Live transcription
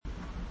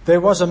there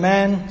was a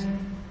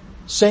man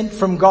sent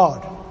from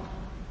God.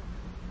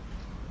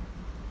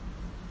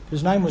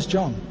 His name was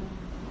John.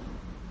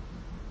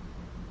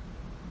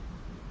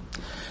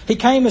 He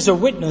came as a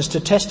witness to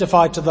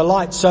testify to the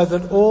light so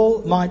that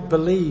all might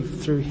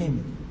believe through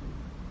him.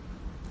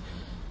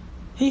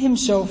 He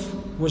himself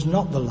was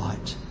not the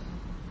light,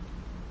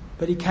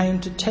 but he came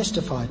to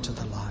testify to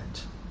the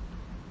light.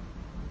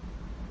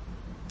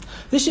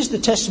 This is the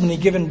testimony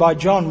given by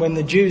John when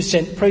the Jews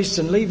sent priests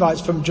and Levites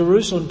from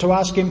Jerusalem to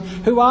ask him,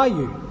 "Who are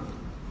you?"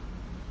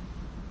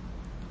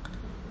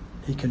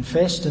 He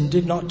confessed and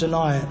did not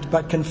deny it,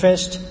 but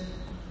confessed,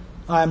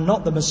 "I am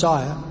not the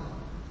Messiah."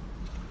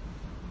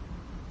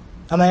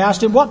 And they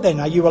asked him, "What then?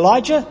 Are you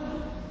Elijah?"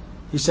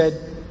 He said,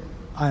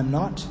 "I am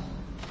not."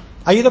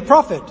 "Are you the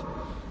prophet?"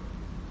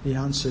 He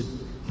answered,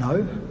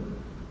 "No."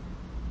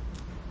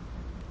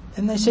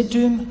 And they said to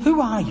him, "Who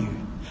are you?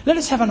 Let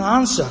us have an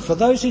answer for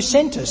those who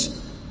sent us.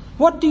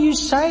 What do you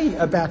say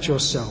about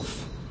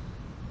yourself?"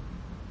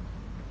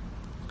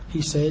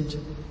 He said,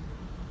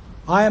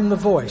 "I am the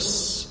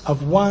voice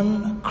of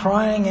one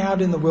crying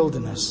out in the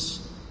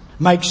wilderness,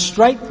 'Make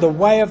straight the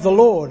way of the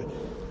Lord,'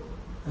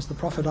 as the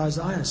prophet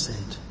Isaiah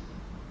said."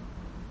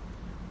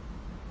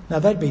 Now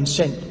they'd been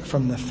sent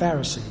from the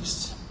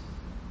Pharisees.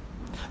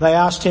 They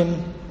asked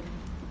him,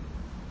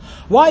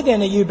 "Why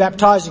then are you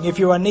baptizing if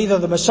you are neither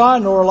the Messiah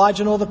nor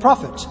Elijah nor the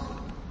prophet?"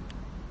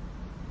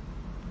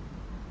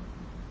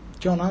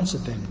 John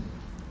answered them,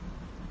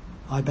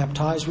 "I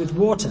baptize with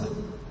water.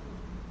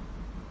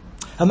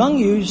 Among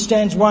you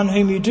stands one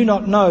whom you do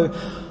not know,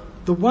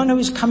 the one who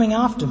is coming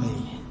after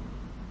me.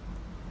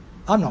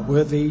 I'm not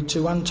worthy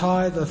to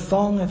untie the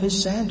thong of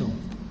his sandal."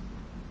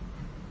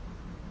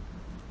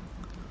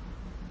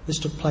 This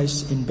took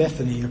place in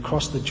Bethany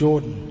across the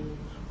Jordan,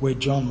 where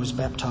John was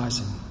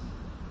baptizing.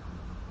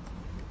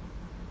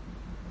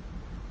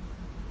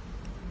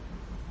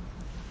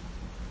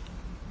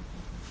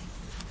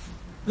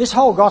 This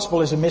whole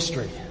gospel is a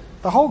mystery.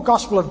 The whole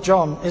Gospel of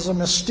John is a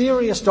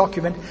mysterious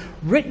document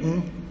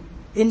written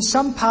in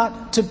some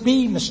part to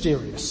be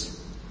mysterious.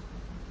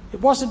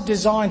 It wasn't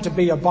designed to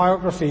be a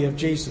biography of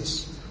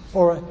Jesus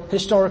or a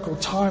historical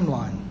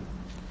timeline.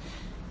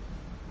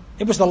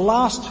 It was the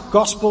last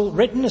gospel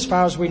written, as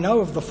far as we know,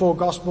 of the four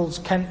gospels,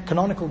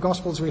 canonical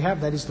gospels we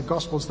have, that is the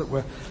gospels that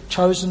were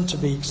chosen to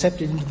be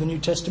accepted into the New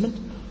Testament.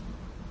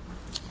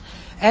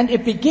 And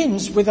it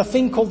begins with a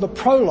thing called the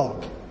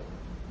prologue.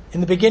 In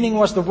the beginning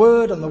was the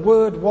Word, and the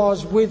Word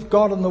was with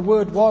God, and the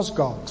Word was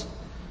God.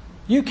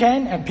 You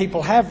can, and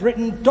people have,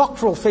 written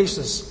doctoral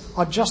theses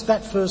on just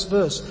that first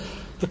verse,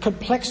 the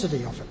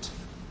complexity of it.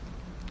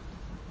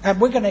 And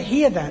we're going to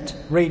hear that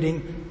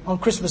reading on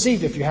Christmas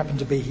Eve if you happen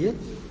to be here,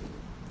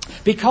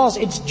 because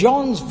it's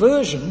John's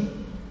version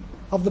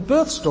of the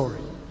birth story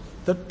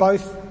that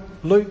both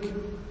Luke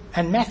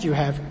and Matthew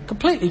have,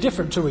 completely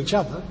different to each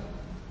other.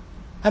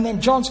 And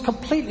then John's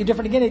completely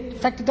different again. In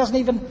fact, it doesn't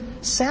even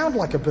sound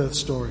like a birth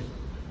story,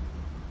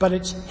 but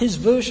it's his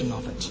version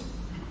of it.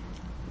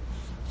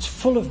 It's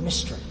full of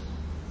mystery.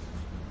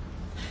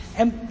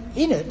 And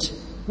in it,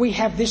 we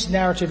have this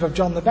narrative of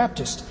John the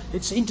Baptist.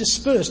 It's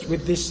interspersed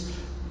with this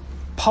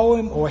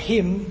poem or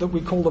hymn that we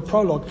call the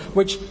prologue,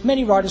 which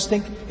many writers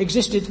think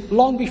existed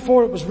long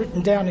before it was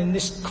written down in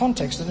this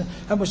context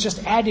and was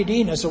just added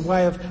in as a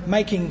way of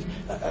making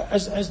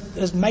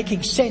as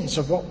making sense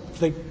of what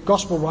the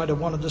gospel writer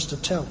wanted us to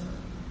tell.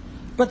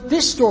 But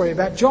this story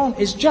about John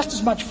is just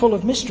as much full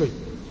of mystery.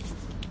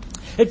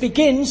 It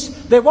begins,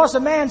 "There was a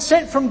man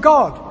sent from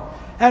God,"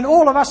 and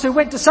all of us who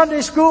went to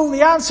Sunday school,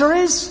 the answer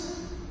is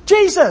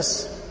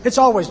Jesus. It's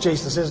always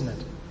Jesus, isn't it?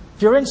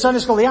 If you're in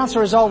Sunday school, the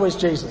answer is always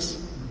Jesus.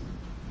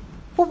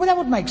 Well, that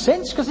would make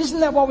sense, because isn't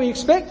that what we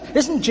expect?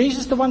 Isn't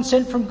Jesus the one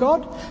sent from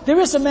God? There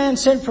is a man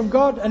sent from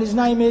God, and his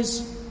name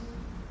is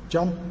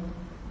John.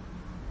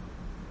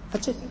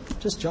 That's it,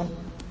 just John.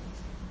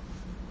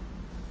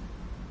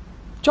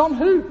 John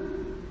who?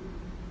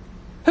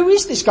 Who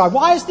is this guy?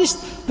 Why is this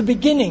the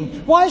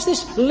beginning? Why is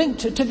this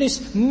linked to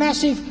this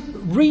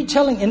massive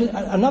retelling? And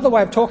another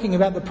way of talking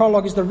about the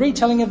prologue is the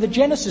retelling of the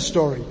Genesis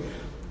story.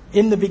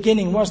 In the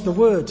beginning was the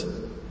Word.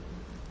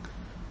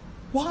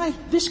 Why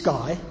this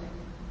guy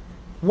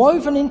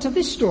woven into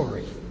this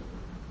story?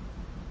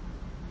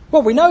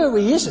 Well, we know who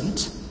he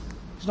isn't.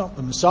 He's not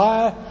the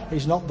Messiah,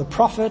 he's not the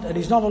prophet, and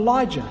he's not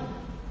Elijah.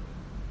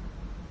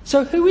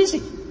 So who is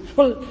he?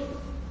 Well,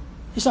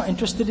 he's not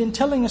interested in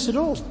telling us at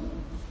all.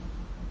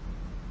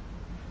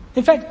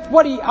 In fact,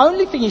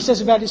 only thing he says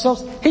about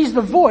himself, he's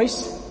the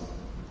voice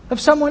of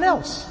someone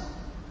else.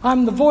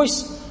 I'm the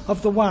voice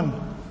of the one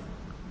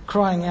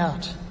crying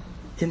out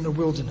in the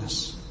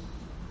wilderness.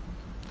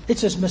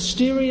 It's as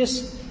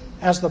mysterious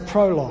as the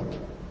prologue.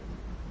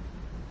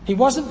 He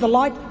wasn't the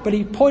light, but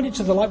he pointed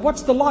to the light.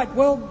 What's the light?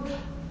 Well,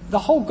 the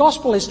whole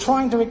gospel is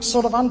trying to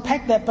sort of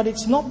unpack that, but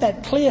it's not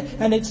that clear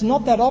and it's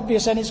not that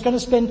obvious, and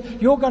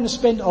you're going to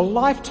spend a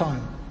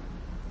lifetime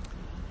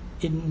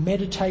in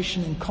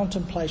meditation and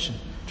contemplation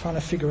trying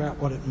to figure out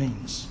what it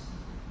means.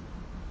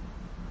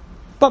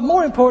 But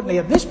more importantly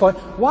at this point,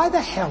 why the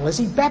hell is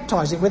he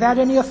baptizing without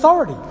any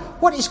authority?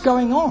 What is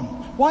going on?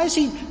 Why is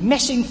he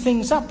messing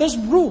things up? There's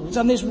rules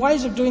and there's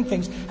ways of doing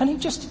things, and he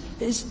just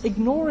is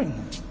ignoring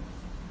them.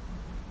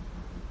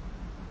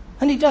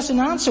 And he doesn't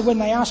answer when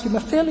they ask him a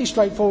fairly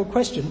straightforward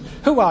question.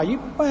 Who are you?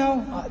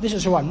 Well, this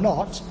is who I'm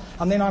not.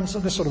 And then I'm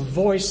this sort of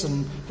voice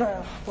and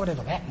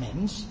whatever that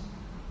means.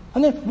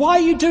 And then, why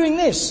are you doing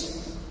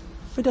this?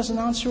 He doesn't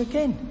answer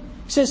again.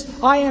 He says,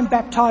 I am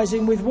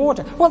baptizing with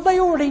water. Well, they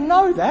already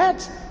know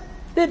that.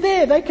 They're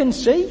there, they can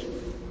see.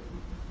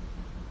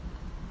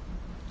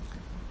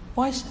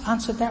 Why is it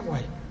answered that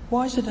way?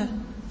 Why is it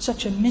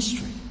such a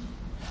mystery?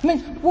 I mean,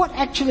 what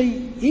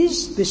actually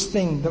is this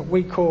thing that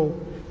we call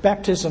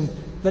baptism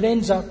that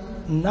ends up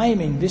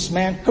naming this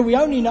man, who we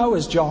only know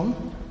as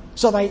John?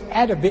 So they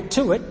add a bit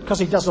to it, because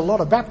he does a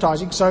lot of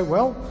baptizing. So,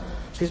 well,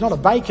 he's not a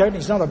baker and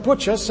he's not a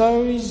butcher,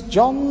 so he's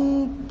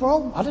John,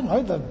 well, I don't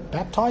know, the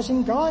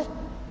baptizing guy?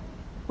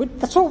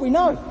 That's all we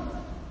know.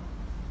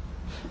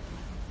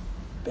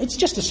 It's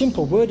just a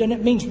simple word, and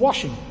it means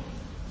washing.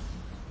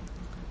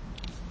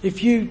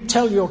 If you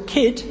tell your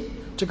kid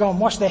to go and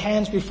wash their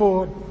hands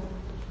before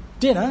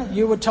dinner,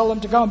 you would tell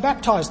them to go and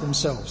baptize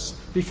themselves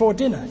before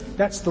dinner.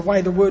 That's the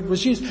way the word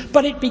was used.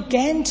 But it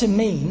began to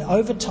mean,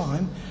 over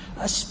time,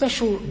 a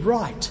special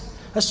rite,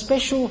 a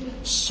special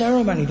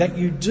ceremony that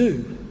you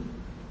do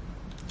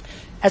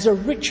as a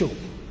ritual.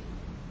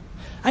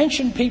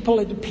 Ancient people,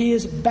 it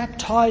appears,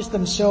 baptized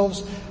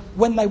themselves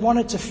when they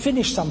wanted to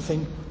finish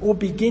something or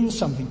begin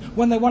something,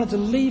 when they wanted to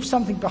leave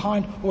something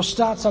behind or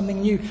start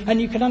something new. And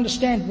you can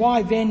understand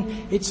why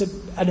then it's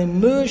an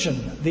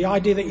immersion, the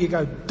idea that you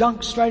go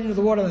dunk straight into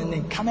the water and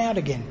then come out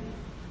again.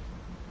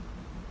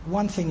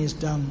 One thing is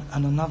done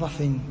and another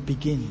thing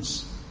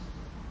begins.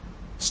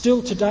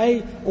 Still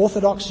today,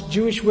 Orthodox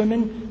Jewish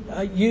women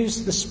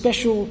use the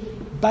special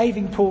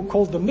bathing pool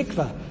called the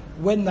mikveh.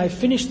 When they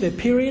finish their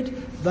period,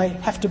 they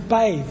have to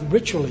bathe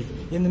ritually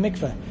in the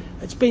mikveh.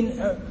 It's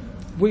been,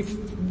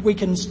 we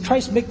can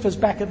trace mikvahs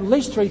back at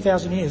least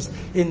 3,000 years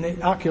in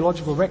the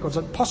archaeological records,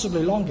 and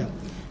possibly longer.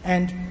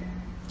 And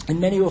in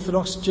many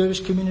Orthodox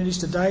Jewish communities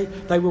today,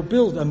 they will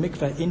build a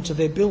mikveh into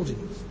their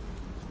building.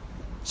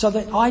 So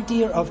the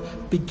idea of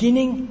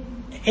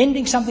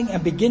ending something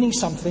and beginning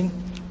something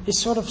is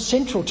sort of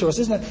central to us,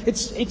 isn't it?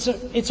 It's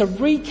a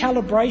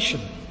recalibration.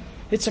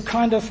 It's a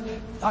kind of...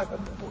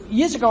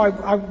 years ago,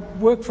 I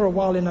worked for a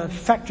while in a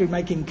factory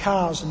making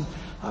cars, and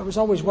I was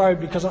always worried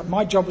because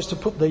my job was to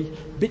put the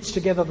bits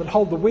together that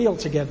hold the wheel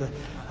together.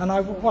 And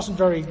I wasn't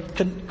very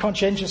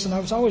conscientious, and I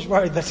was always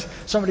worried that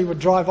somebody would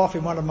drive off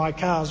in one of my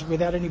cars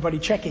without anybody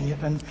checking it,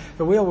 and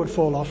the wheel would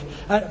fall off.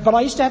 But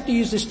I used to have to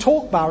use this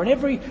torque bar, and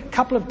every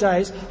couple of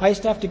days I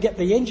used to have to get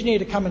the engineer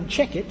to come and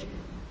check it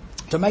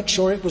to make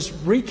sure it was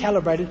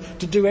recalibrated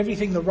to do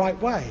everything the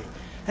right way.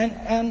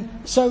 And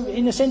so,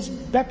 in a sense,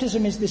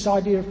 baptism is this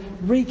idea of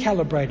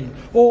recalibrating.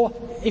 Or,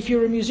 if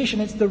you're a musician,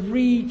 it's the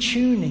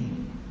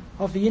retuning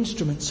of the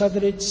instrument so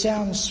that it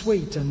sounds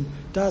sweet and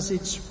does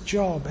its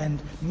job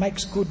and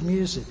makes good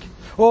music.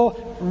 Or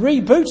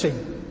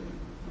rebooting.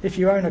 If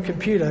you own a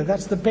computer,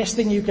 that's the best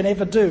thing you can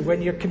ever do.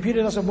 When your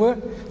computer doesn't work,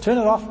 turn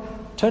it off,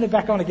 turn it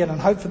back on again and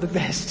hope for the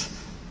best.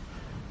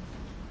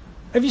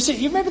 Have you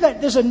seen, you remember that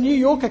there's a New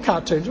Yorker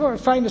cartoon, a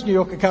famous New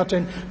Yorker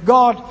cartoon,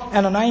 God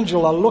and an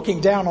angel are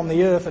looking down on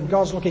the earth and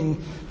God's looking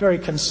very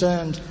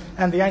concerned,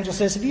 and the angel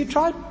says, have you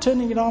tried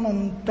turning it on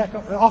and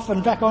off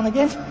and back on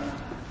again?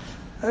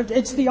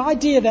 It's the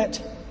idea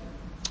that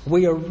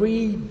we are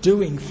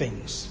redoing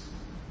things.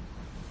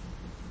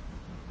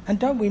 And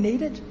don't we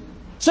need it?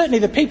 Certainly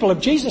the people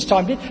of Jesus'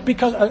 time did,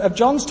 because of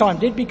John's time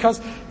did,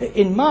 because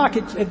in Mark,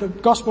 the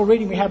gospel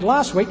reading we had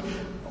last week,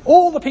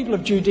 all the people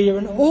of Judea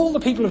and all the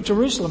people of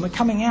Jerusalem are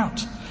coming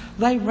out.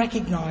 They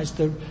recognise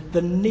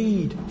the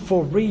need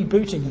for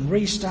rebooting and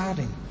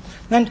restarting.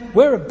 And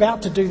we're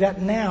about to do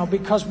that now,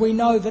 because we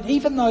know that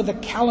even though the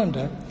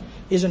calendar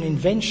is an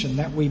invention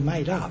that we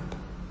made up,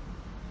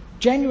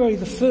 January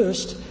the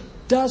 1st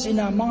does in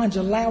our minds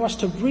allow us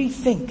to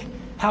rethink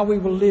how we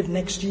will live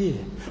next year.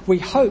 We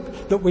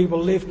hope that we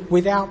will live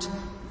without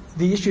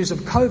the issues of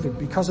COVID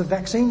because of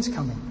vaccines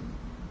coming.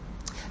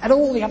 And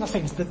all the other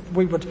things that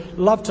we would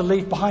love to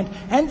leave behind,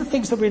 and the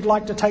things that we'd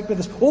like to take with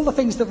us, all the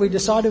things that we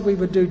decided we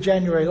would do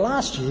January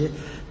last year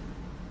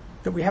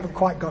that we haven't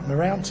quite gotten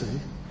around to,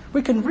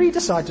 we can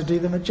redecide to do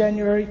them at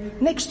January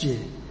next year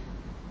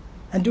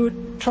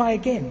and try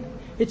again.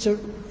 It's a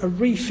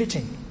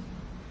refitting.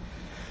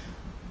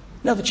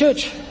 Now, the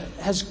church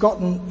has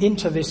gotten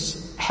into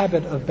this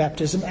habit of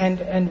baptism,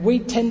 and we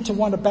tend to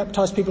want to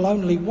baptise people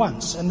only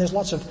once, and there's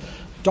lots of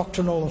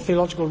doctrinal and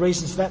theological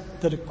reasons for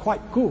that are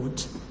quite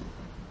good.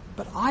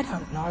 But I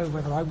don't know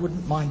whether I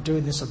wouldn't mind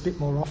doing this a bit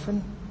more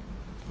often.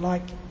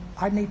 Like,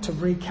 I need to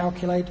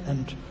recalculate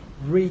and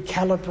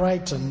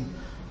recalibrate and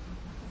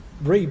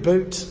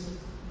reboot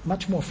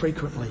much more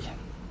frequently.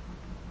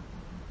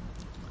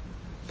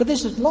 But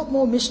there's a lot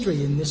more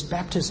mystery in this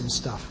baptism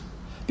stuff.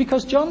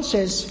 Because John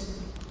says,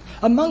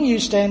 among you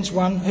stands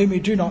one whom you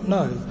do not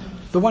know,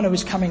 the one who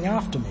is coming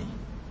after me.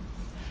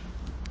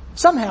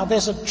 Somehow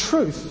there's a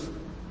truth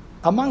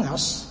among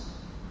us,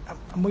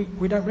 and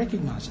we don't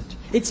recognize it.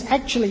 It's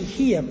actually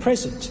here,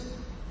 present,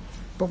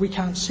 but we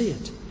can't see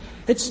it.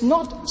 It's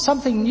not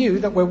something new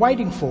that we're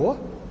waiting for,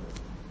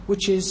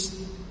 which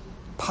is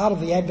part of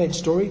the Advent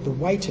story, the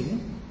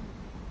waiting.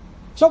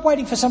 It's not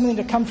waiting for something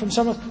to come from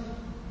someone,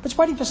 but it's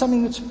waiting for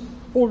something that's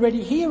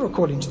already here,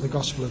 according to the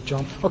Gospel of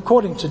John,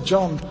 according to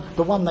John,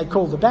 the one they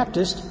call the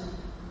Baptist.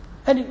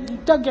 And you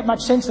don't get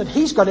much sense that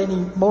he's got any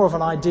more of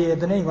an idea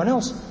than anyone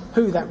else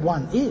who that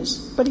one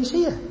is, but he's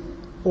here,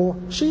 or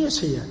she is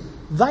here.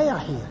 They are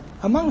here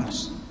among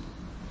us.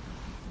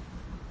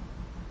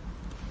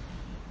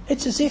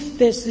 It's as if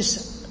there's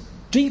this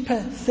deeper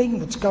thing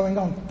that's going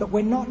on that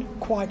we're not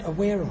quite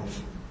aware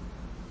of.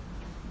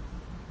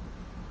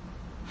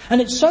 And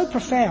it's so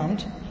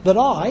profound that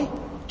I,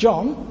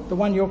 John, the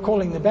one you're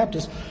calling the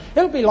Baptist,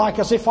 it'll be like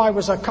as if I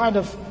was a kind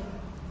of,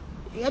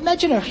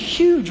 imagine a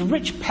huge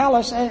rich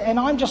palace and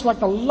I'm just like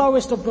the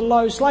lowest of the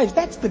low slaves.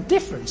 That's the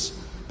difference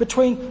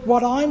between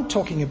what I'm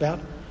talking about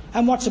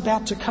and what's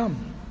about to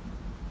come.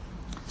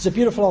 There's a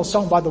beautiful old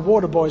song by the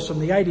Waterboys from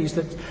the 80s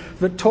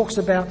that talks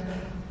about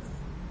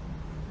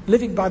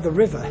living by the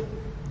river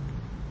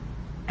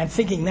and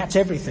thinking that's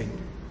everything,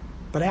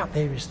 but out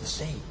there is the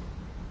sea.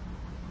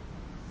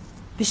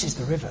 This is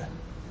the river.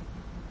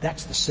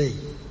 That's the sea.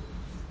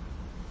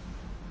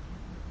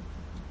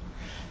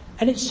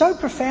 And it's so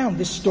profound,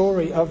 this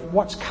story of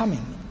what's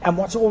coming and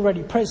what's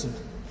already present,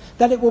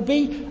 that it will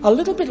be a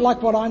little bit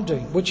like what I'm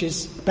doing, which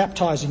is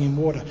baptizing in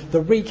water,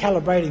 the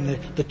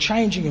recalibrating, the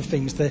changing of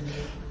things, the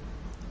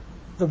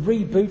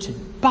rebooting.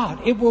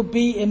 But it will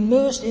be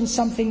immersed in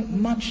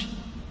something much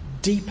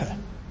deeper,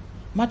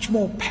 much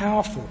more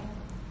powerful.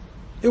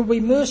 It will be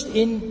immersed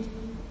in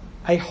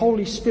a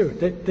Holy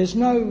Spirit. There's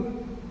no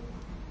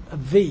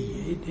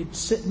V.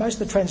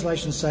 Most of the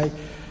translations say,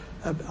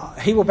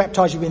 he will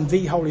baptize you in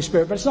the Holy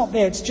Spirit, but it's not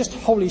there, it's just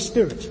Holy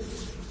Spirit.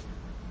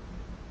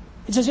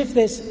 It's as if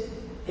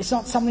it's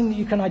not something that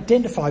you can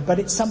identify, but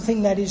it's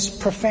something that is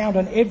profound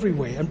and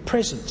everywhere and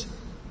present.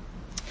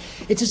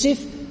 It's as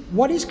if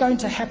what is going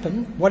to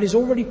happen, what is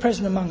already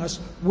present among us,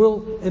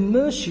 will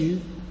immerse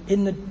you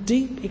in the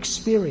deep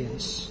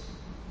experience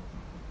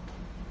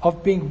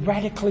of being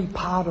radically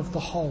part of the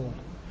whole.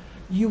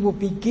 You will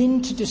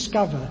begin to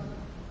discover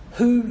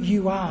who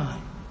you are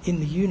in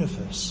the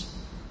universe.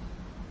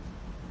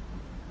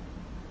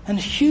 And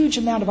a huge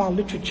amount of our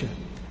literature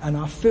and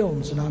our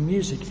films and our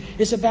music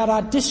is about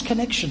our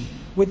disconnection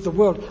with the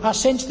world, our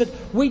sense that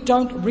we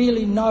don't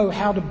really know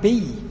how to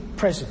be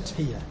present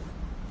here.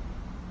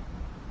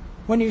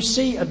 When you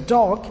see a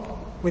dog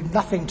with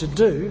nothing to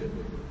do,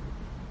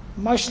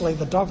 mostly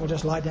the dog will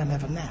just lie down and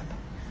have a nap.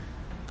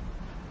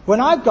 When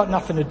I've got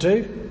nothing to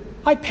do,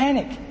 I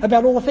panic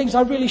about all the things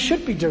I really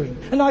should be doing.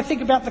 And I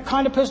think about the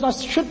kind of person I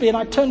should be, and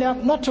I turned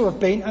out not to have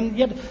been, and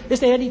yet is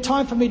there any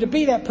time for me to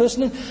be that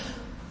person?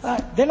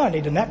 And then I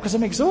need a nap because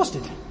I'm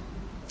exhausted.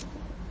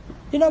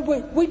 You know,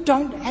 we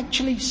don't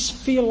actually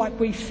feel like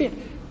we fit.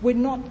 We're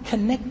not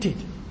connected.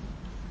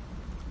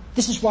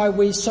 This is why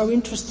we're so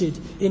interested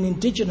in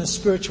indigenous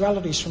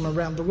spiritualities from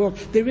around the world.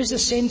 There is a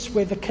sense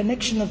where the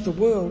connection of the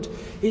world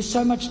is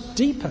so much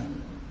deeper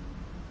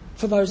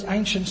for those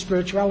ancient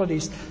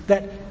spiritualities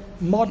that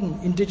modern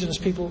indigenous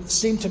people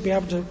seem to be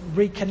able to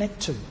reconnect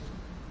to.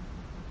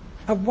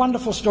 A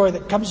wonderful story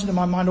that comes into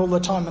my mind all the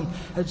time, and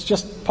it's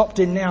just popped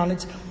in now, and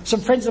it's some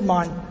friends of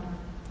mine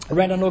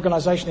ran an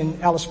organisation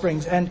in Alice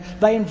Springs, and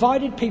they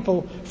invited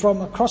people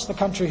from across the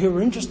country who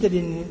were interested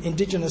in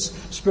indigenous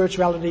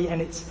spirituality,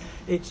 and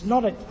it's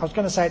not I was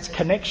going to say it's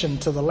connection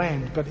to the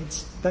land, but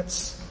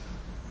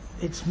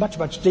it's much,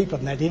 much deeper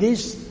than that. It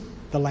is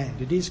the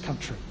land, it is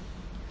country.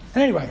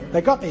 And anyway,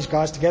 they got these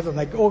guys together and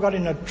they all got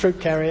in a troop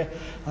carrier,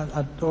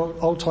 an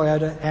old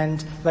Toyota,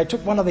 and they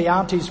took one of the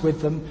aunties with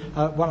them,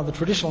 one of the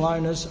traditional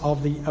owners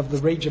of the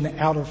region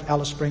out of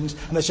Alice Springs,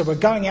 and they said, we're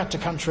going out to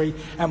country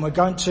and we're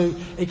going to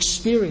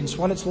experience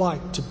what it's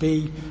like to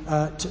be,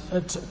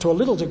 to a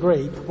little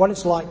degree, what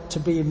it's like to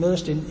be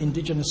immersed in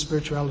indigenous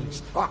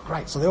spiritualities. Oh,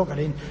 great. So they all got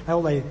in,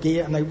 all their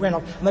gear, and they went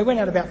off, and they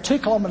went out about 2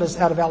 kilometres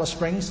out of Alice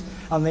Springs,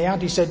 and the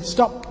auntie said,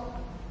 stop.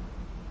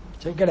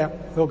 So get out.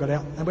 We all got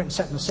out. They went and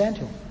sat in the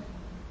sandhill.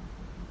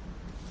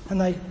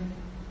 And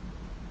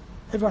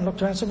everyone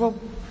looked around and said, well,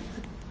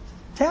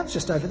 the town's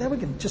just over there, we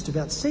can just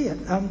about see it.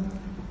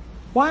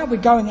 Why aren't we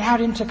going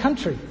out into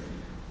country?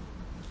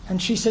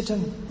 And she said to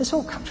him, it's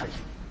all country.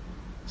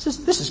 This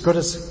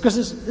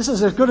is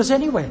as good as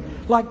anywhere.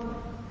 Like,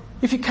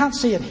 if you can't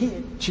see it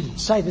here, she didn't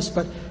say this,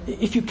 but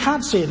if you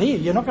can't see it here,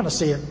 you're not going to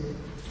see it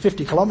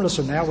 50 kilometres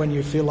from now when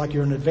you feel like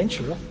you're an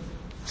adventurer.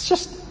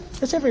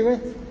 It's everywhere.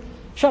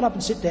 Shut up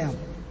and sit down.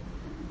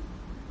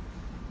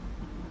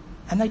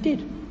 And they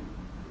did.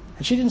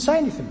 And she didn't say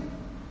anything.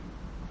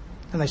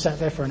 And they sat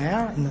there for an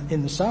hour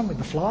in the sun with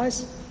the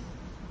flies.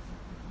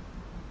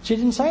 She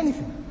didn't say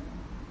anything.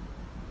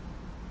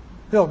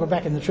 They all got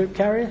back in the troop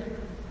carrier.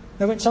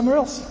 They went somewhere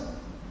else.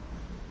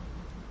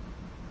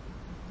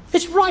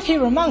 It's right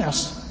here among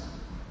us.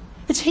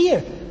 It's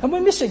here, and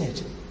we're missing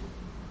it.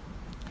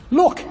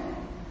 Look,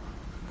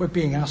 we're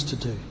being asked to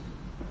do.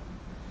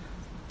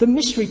 The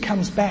mystery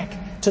comes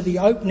back to the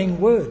opening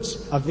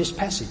words of this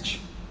passage.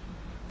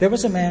 There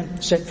was a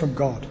man sent from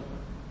God.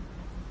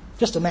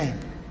 Just a man.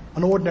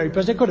 An ordinary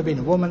person. It could have been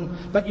a woman,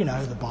 but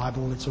the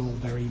Bible, it's all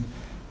very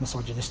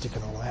misogynistic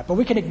and all that. But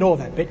we can ignore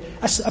that bit.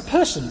 A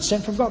person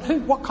sent from God. Who?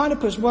 What kind of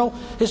person? Well,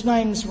 his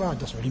name's, it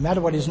doesn't really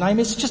matter what his name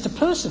is. It's just a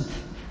person.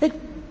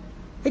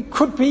 It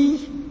could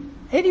be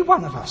any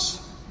one of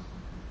us.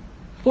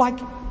 Like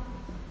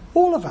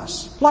all of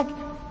us. Like,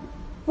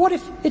 what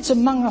if it's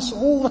among us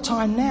all the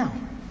time now?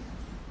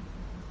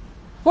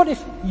 What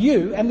if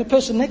you and the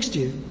person next to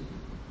you,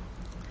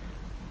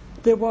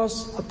 there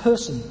was a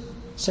person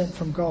sent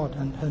from God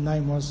and her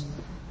name was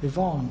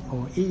Yvonne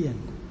or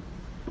Ian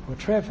or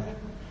Trevor?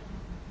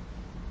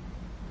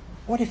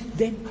 What if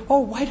then,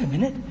 wait a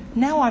minute,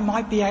 now I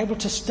might be able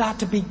to start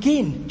to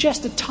begin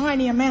just a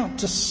tiny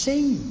amount to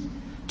see,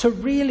 to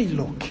really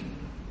look.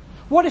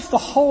 What if the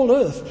whole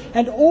earth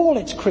and all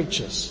its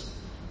creatures,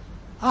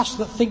 us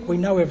that think we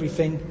know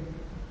everything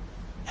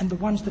and the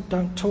ones that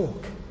don't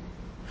talk,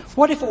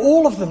 what if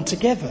all of them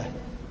together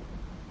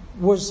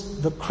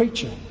was the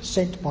creature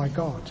sent by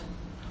God?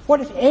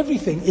 What if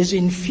everything is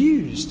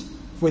infused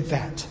with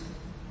that?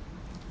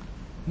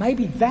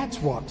 Maybe that's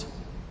what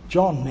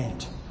John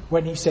meant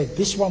when he said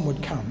this one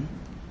would come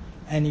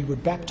and he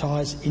would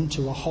baptize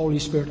into a Holy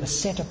Spirit, a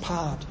set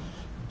apart,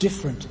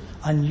 different,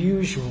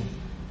 unusual,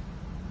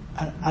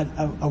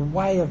 a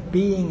way of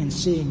being and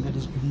seeing that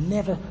has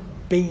never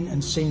been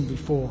and seen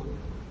before.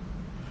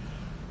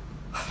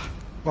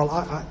 Well,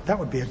 that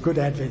would be a good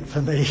Advent for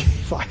me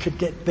if I could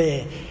get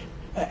there.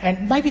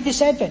 And maybe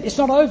this Advent, it's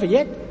not over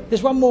yet.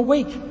 There's one more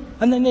week.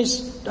 And then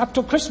there's up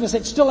till Christmas,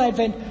 it's still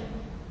Advent.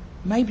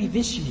 Maybe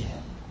this year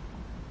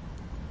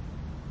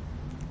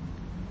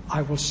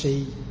I will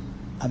see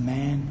a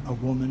man, a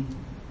woman,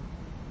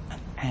 an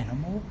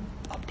animal,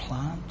 a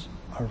plant,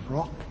 a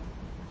rock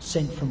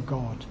sent from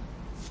God.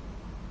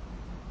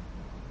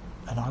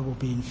 And I will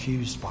be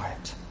infused by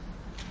it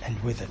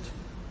and with it.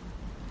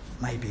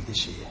 Maybe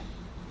this year.